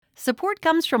Support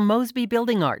comes from Mosby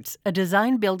Building Arts, a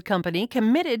design-build company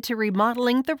committed to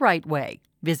remodeling the right way.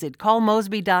 Visit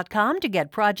callmosby.com to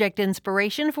get project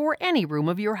inspiration for any room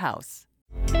of your house.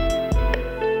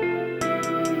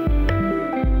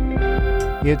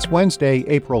 It's Wednesday,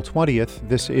 April 20th.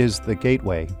 This is The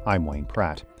Gateway. I'm Wayne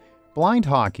Pratt. Blind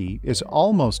hockey is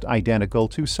almost identical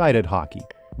to sighted hockey.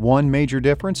 One major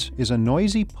difference is a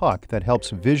noisy puck that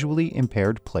helps visually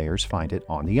impaired players find it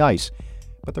on the ice.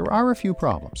 But there are a few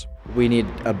problems. We need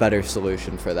a better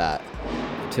solution for that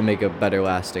to make a better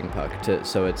lasting puck,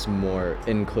 so it's more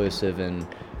inclusive and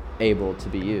able to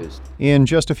be used. In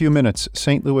just a few minutes,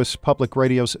 St. Louis Public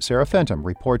Radio's Sarah Fenton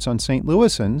reports on St.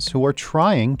 Louisans who are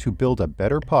trying to build a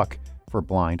better puck for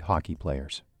blind hockey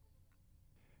players.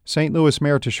 St. Louis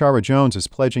Mayor Tashara Jones is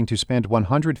pledging to spend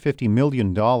 $150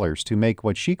 million to make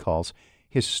what she calls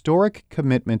historic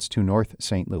commitments to North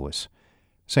St. Louis.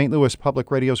 St. Louis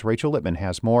Public Radio's Rachel Lippman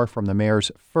has more from the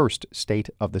mayor's first State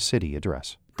of the City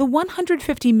address. The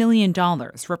 $150 million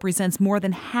represents more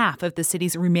than half of the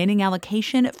city's remaining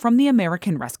allocation from the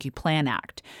American Rescue Plan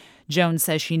Act. Jones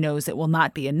says she knows it will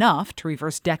not be enough to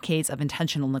reverse decades of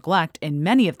intentional neglect in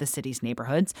many of the city's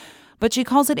neighborhoods, but she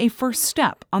calls it a first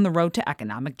step on the road to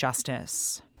economic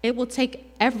justice. It will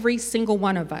take every single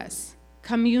one of us,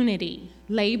 community,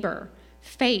 labor,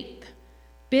 faith,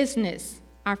 business,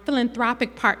 our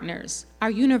philanthropic partners,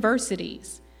 our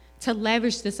universities, to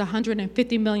leverage this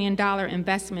 $150 million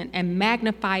investment and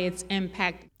magnify its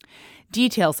impact.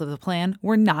 Details of the plan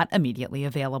were not immediately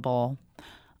available.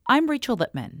 I'm Rachel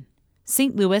Lippman,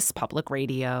 St. Louis Public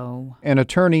Radio. An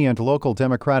attorney and local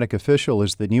Democratic official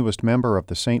is the newest member of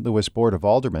the St. Louis Board of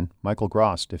Aldermen. Michael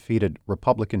Gross defeated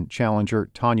Republican challenger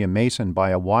Tanya Mason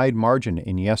by a wide margin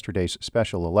in yesterday's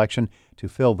special election to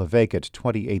fill the vacant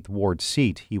 28th Ward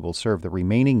seat. He will serve the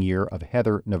remaining year of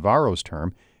Heather Navarro's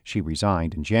term. She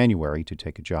resigned in January to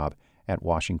take a job at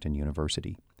Washington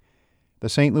University. The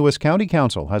St. Louis County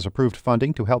Council has approved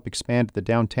funding to help expand the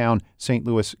downtown St.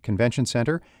 Louis Convention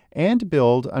Center and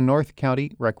build a North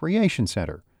County Recreation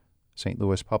Center. St.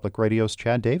 Louis Public Radio's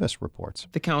Chad Davis reports.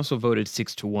 The council voted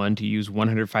 6-1 to use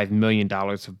 $105 million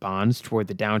of bonds toward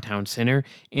the downtown center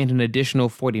and an additional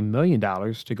 $40 million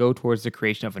to go towards the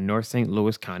creation of a North St.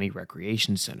 Louis County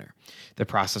Recreation Center. The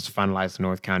process to finalize the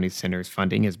North County Center's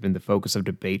funding has been the focus of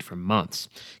debate for months.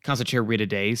 Council Chair Rita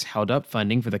Days held up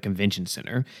funding for the convention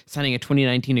center, signing a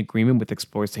 2019 agreement with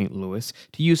Explore St. Louis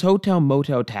to use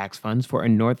hotel-motel tax funds for a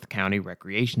North County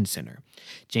Recreation Center.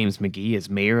 James McGee is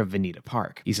mayor of Veneta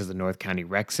Park. He says the North County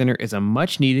Rec Center is a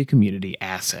much-needed community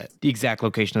asset. The exact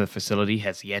location of the facility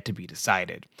has yet to be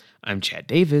decided. I'm Chad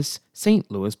Davis, St.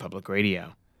 Louis Public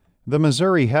Radio. The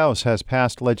Missouri House has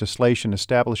passed legislation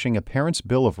establishing a Parents'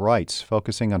 Bill of Rights,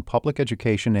 focusing on public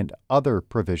education and other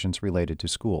provisions related to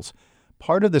schools.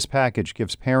 Part of this package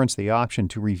gives parents the option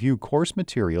to review course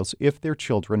materials if their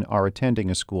children are attending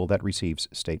a school that receives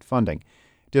state funding.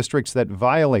 Districts that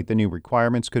violate the new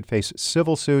requirements could face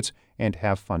civil suits and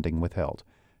have funding withheld.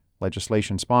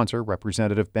 Legislation sponsor,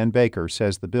 Representative Ben Baker,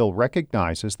 says the bill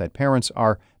recognizes that parents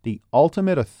are the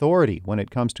ultimate authority when it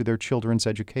comes to their children's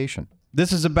education.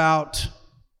 This is about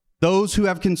those who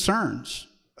have concerns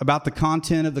about the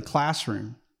content of the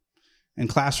classroom and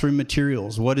classroom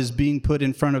materials, what is being put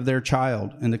in front of their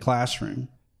child in the classroom.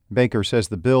 Baker says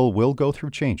the bill will go through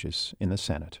changes in the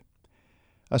Senate.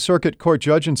 A circuit court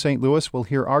judge in St. Louis will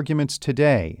hear arguments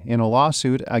today in a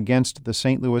lawsuit against the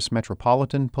St. Louis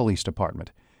Metropolitan Police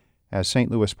Department. As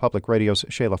St. Louis Public Radio's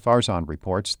Shayla Farzan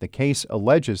reports, the case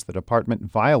alleges the department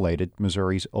violated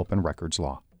Missouri's open records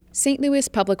law. St. Louis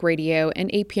Public Radio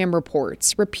and APM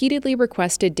Reports repeatedly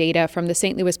requested data from the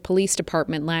St. Louis Police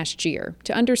Department last year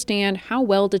to understand how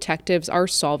well detectives are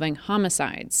solving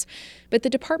homicides. But the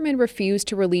department refused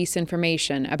to release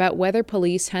information about whether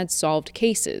police had solved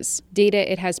cases,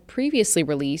 data it has previously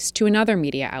released to another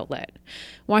media outlet.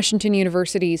 Washington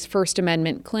University's First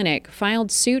Amendment Clinic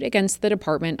filed suit against the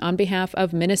department on behalf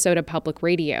of Minnesota Public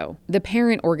Radio, the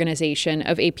parent organization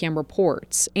of APM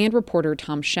Reports, and reporter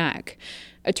Tom Scheck.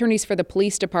 Attorneys for the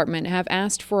police department have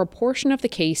asked for a portion of the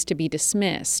case to be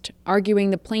dismissed, arguing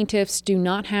the plaintiffs do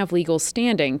not have legal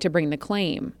standing to bring the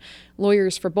claim.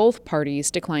 Lawyers for both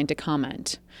parties declined to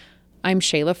comment. I'm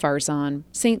Shayla Farzan,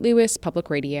 St. Louis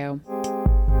Public Radio.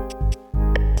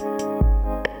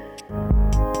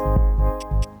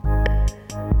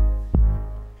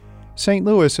 St.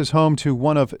 Louis is home to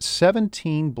one of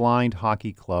 17 blind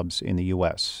hockey clubs in the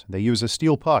U.S. They use a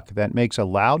steel puck that makes a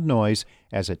loud noise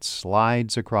as it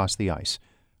slides across the ice.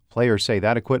 Players say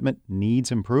that equipment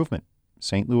needs improvement.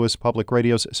 St. Louis Public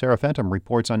Radio's Sarah Fenton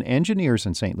reports on engineers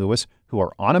in St. Louis who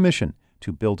are on a mission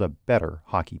to build a better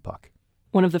hockey puck.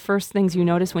 One of the first things you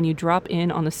notice when you drop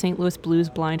in on the St. Louis Blues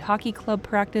Blind Hockey Club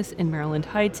practice in Maryland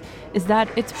Heights is that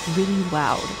it's really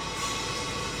loud.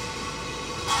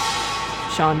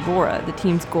 Sean Bora, the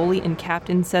team's goalie and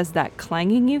captain, says that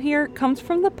clanging you hear comes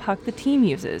from the puck the team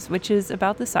uses, which is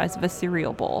about the size of a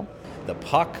cereal bowl. The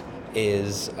puck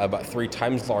is about 3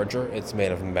 times larger. It's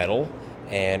made of metal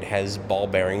and has ball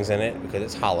bearings in it because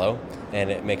it's hollow, and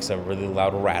it makes a really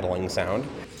loud rattling sound.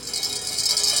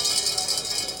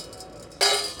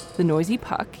 The noisy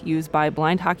puck, used by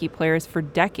blind hockey players for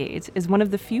decades, is one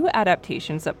of the few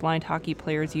adaptations that blind hockey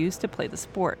players use to play the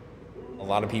sport. A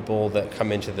lot of people that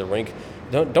come into the rink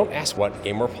don't ask what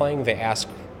game we're playing. They ask,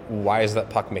 why is that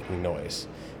puck making noise?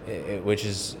 Which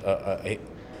is a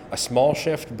small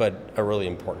shift, but a really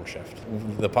important shift.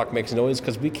 The puck makes noise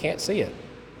because we can't see it.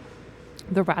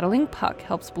 The rattling puck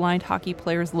helps blind hockey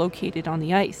players located on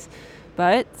the ice,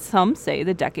 but some say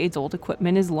the decades-old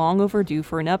equipment is long overdue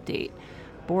for an update.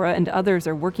 Bora and others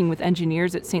are working with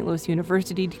engineers at St. Louis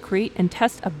University to create and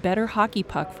test a better hockey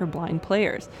puck for blind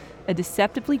players, a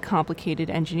deceptively complicated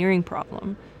engineering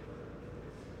problem.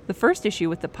 The first issue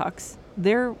with the pucks,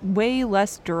 they're way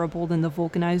less durable than the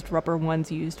vulcanized rubber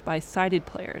ones used by sighted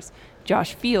players.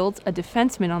 Josh Fields, a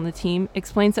defenseman on the team,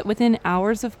 explains that within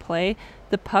hours of play,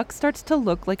 the puck starts to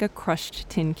look like a crushed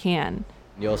tin can.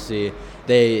 You'll see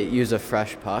they use a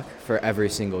fresh puck for every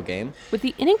single game. With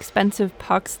the inexpensive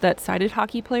pucks that sighted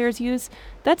hockey players use,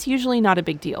 that's usually not a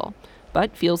big deal.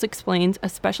 But Fields explains a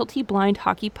specialty blind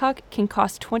hockey puck can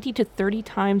cost 20 to 30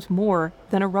 times more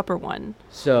than a rubber one.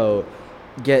 So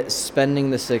spending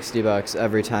the $60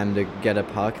 every time to get a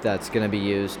puck that's going to be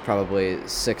used probably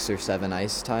 6 or 7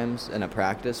 ice times in a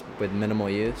practice with minimal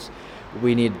use.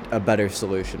 We need a better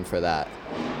solution for that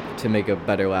to make a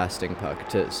better lasting puck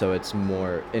so it's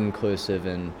more inclusive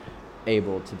and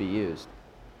able to be used.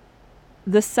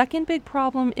 The second big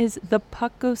problem is the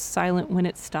puck goes silent when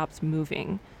it stops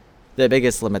moving. The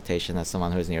biggest limitation as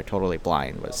someone who's near totally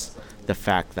blind was the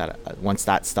fact that once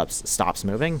that stops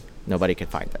moving, nobody could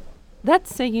find it.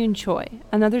 That's Se-Yoon Choi,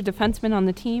 another defenseman on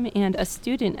the team and a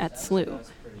student at SLU.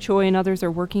 Choi and others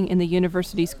are working in the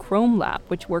university's Chrome Lab,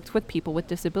 which works with people with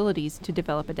disabilities to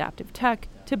develop adaptive tech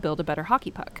to build a better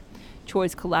hockey puck.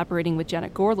 Choi's collaborating with Jenna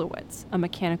Gorlowitz, a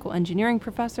mechanical engineering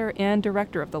professor and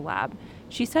director of the lab.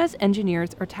 She says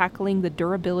engineers are tackling the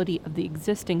durability of the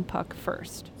existing puck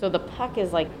first. So the puck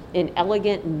is like an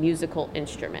elegant musical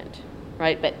instrument,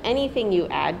 right? But anything you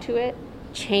add to it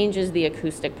changes the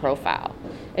acoustic profile.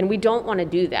 And we don't want to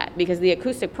do that because the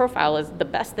acoustic profile is the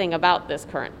best thing about this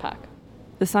current puck.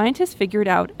 The scientists figured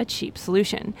out a cheap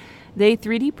solution. They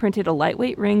 3D printed a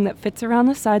lightweight ring that fits around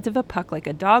the sides of a puck like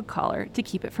a dog collar to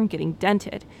keep it from getting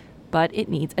dented. But it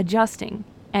needs adjusting.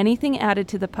 Anything added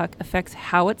to the puck affects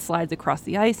how it slides across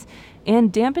the ice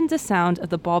and dampens the sound of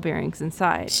the ball bearings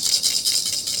inside.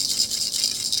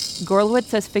 Gorlowitz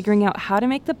says figuring out how to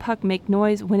make the puck make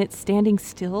noise when it's standing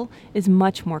still is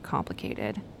much more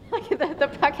complicated. The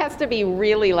puck has to be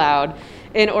really loud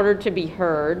in order to be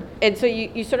heard. And so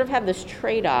you sort of have this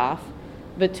trade-off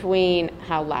between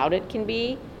how loud it can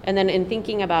be, and then in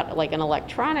thinking about like an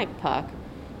electronic puck,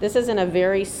 this is in a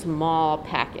very small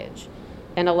package.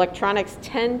 And electronics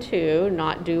tend to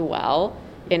not do well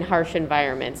in harsh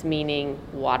environments, meaning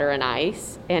water and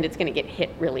ice, and it's going to get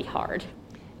hit really hard.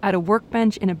 At a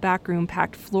workbench in a back room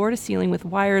packed floor to ceiling with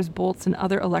wires, bolts, and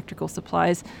other electrical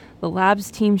supplies, the lab's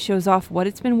team shows off what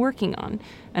it's been working on,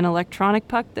 an electronic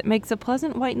puck that makes a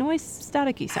pleasant white noise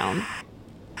staticky sound.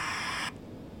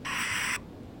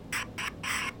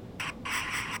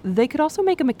 They could also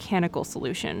make a mechanical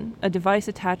solution, a device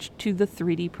attached to the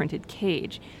 3D printed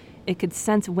cage. It could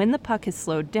sense when the puck has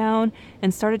slowed down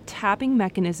and start a tapping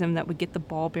mechanism that would get the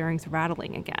ball bearings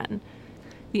rattling again.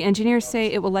 The engineers say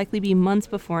it will likely be months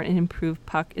before an improved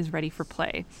puck is ready for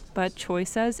play, but Choi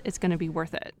says it's going to be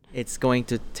worth it. It's going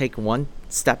to take one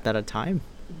step at a time.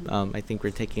 I think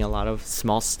we're taking a lot of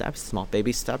small steps, small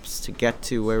baby steps to get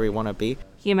to where we want to be.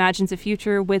 He imagines a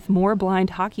future with more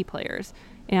blind hockey players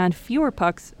and fewer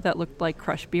pucks that look like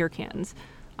crushed beer cans.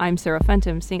 I'm Sarah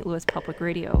Fenton, St. Louis Public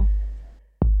Radio.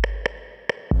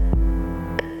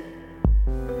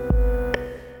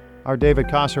 Our David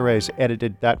Casares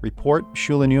edited that report.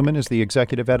 Shula Newman is the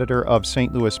executive editor of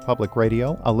St. Louis Public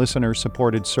Radio, a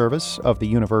listener-supported service of the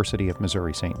University of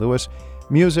Missouri-St. Louis.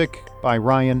 Music by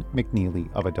Ryan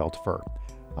McNeely of Adult Fur.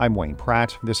 I'm Wayne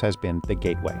Pratt. This has been The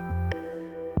Gateway.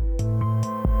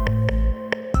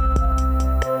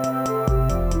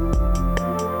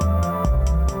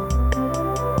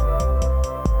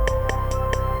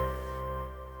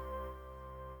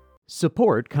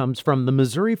 Support comes from the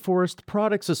Missouri Forest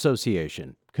Products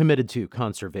Association, committed to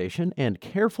conservation and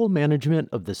careful management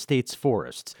of the state's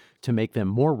forests to make them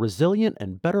more resilient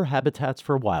and better habitats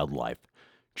for wildlife.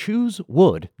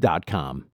 ChooseWood.com.